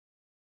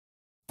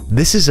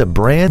This is a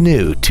brand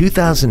new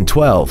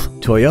 2012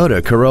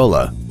 Toyota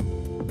Corolla.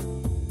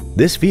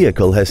 This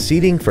vehicle has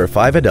seating for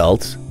 5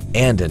 adults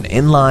and an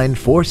inline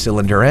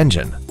 4-cylinder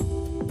engine.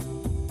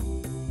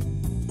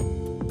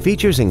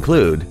 Features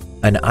include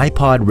an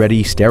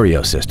iPod-ready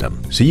stereo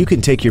system so you can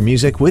take your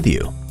music with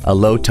you, a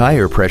low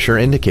tire pressure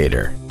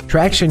indicator,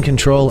 traction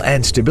control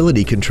and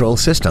stability control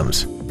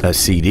systems, a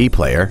CD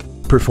player,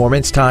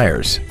 performance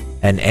tires,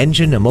 an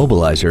engine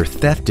immobilizer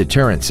theft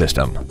deterrent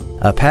system,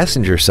 a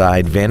passenger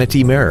side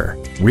vanity mirror,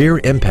 rear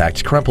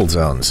impact crumple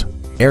zones,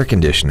 air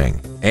conditioning,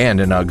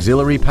 and an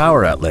auxiliary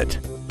power outlet.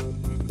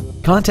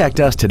 Contact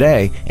us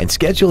today and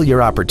schedule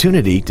your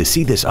opportunity to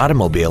see this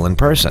automobile in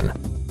person.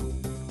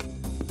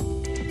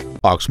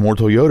 Oxmoor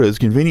Toyota is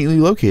conveniently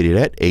located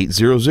at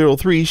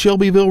 8003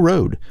 Shelbyville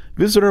Road.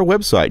 Visit our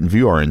website and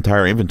view our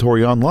entire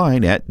inventory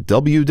online at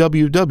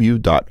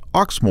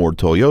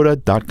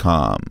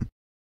www.oxmoortoyota.com.